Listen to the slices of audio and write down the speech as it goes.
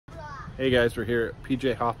Hey guys, we're here at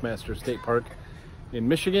PJ Hoffmaster State Park in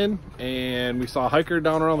Michigan, and we saw a hiker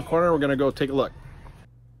down around the corner. We're gonna go take a look.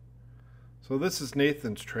 So this is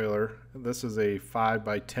Nathan's trailer. This is a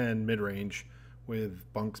 5x10 mid-range with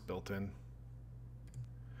bunks built in.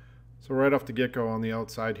 So right off the get-go on the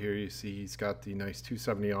outside here, you see he's got the nice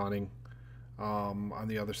 270 awning. On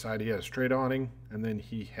the other side he had a straight awning, and then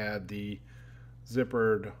he had the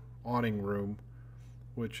zippered awning room,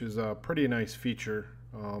 which is a pretty nice feature.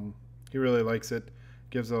 He really likes it.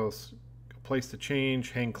 Gives us a place to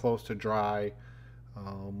change, hang close to dry.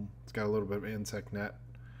 It's got a little bit of insect net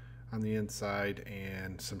on the inside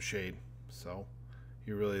and some shade. So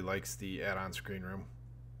he really likes the add-on screen room.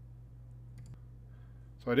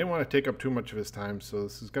 So I didn't want to take up too much of his time, so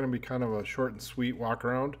this is going to be kind of a short and sweet walk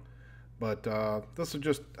around. But this will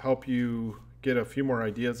just help you get a few more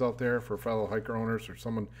ideas out there for fellow hiker owners or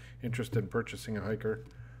someone interested in purchasing a hiker,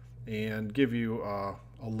 and give you a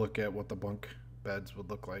look at what the bunk beds would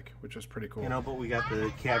look like, which is pretty cool. You know, but we got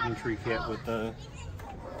the cabinetry kit with the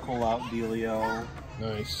pull-out dealio.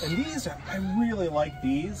 Nice. And these, I really like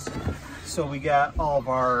these. So we got all of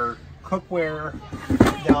our cookware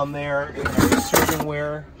down there, and our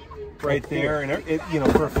servingware right there, and it, you know,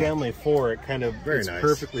 for a family of four, it kind of it's nice.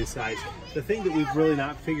 Perfectly sized. The thing that we've really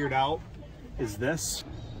not figured out is this.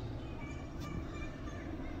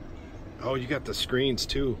 Oh, you got the screens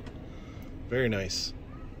too. Very nice.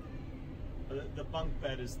 The bunk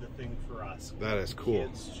bed is the thing for us. That is cool.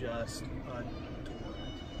 It's just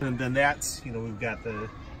and then that's, you know, we've got the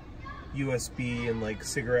USB and like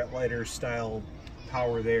cigarette lighter style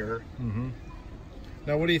power there. Mm-hmm.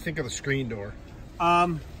 Now, what do you think of the screen door?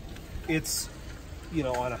 It's, you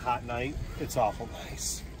know, on a hot night, it's awful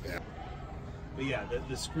nice. Yeah. But yeah,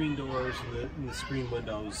 the screen doors and the screen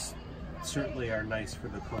windows certainly are nice for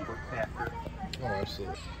the comfort factor. Oh,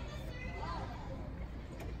 absolutely.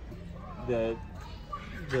 The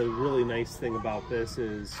really nice thing about this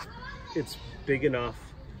is it's big enough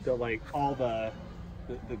that like all the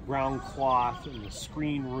ground cloth and the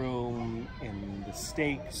screen room and the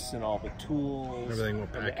stakes and all the tools, everything will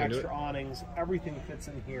pack and the into extra awnings, everything fits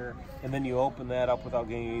in here, and then you open that up without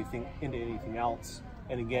getting anything into anything else,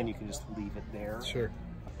 and again you can just leave it there. Sure.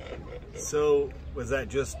 So was that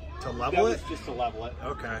just to level it? Just to level it.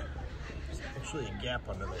 Okay. There's actually a gap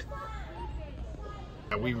under there.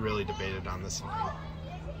 Yeah, we really debated on this line.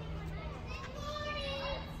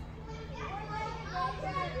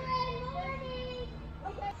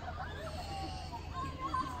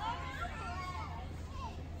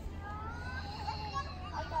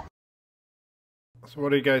 So what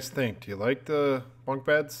do you guys think? Do you like the bunk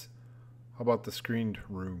beds? How about the screened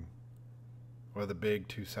room? Or the big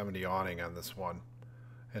 270 awning on this one?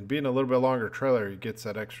 And being a little bit longer trailer, it gets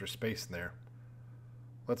that extra space in there.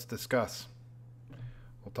 Let's discuss.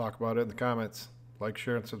 We'll talk about it in the comments. Like,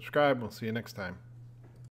 share, and subscribe. We'll see you next time.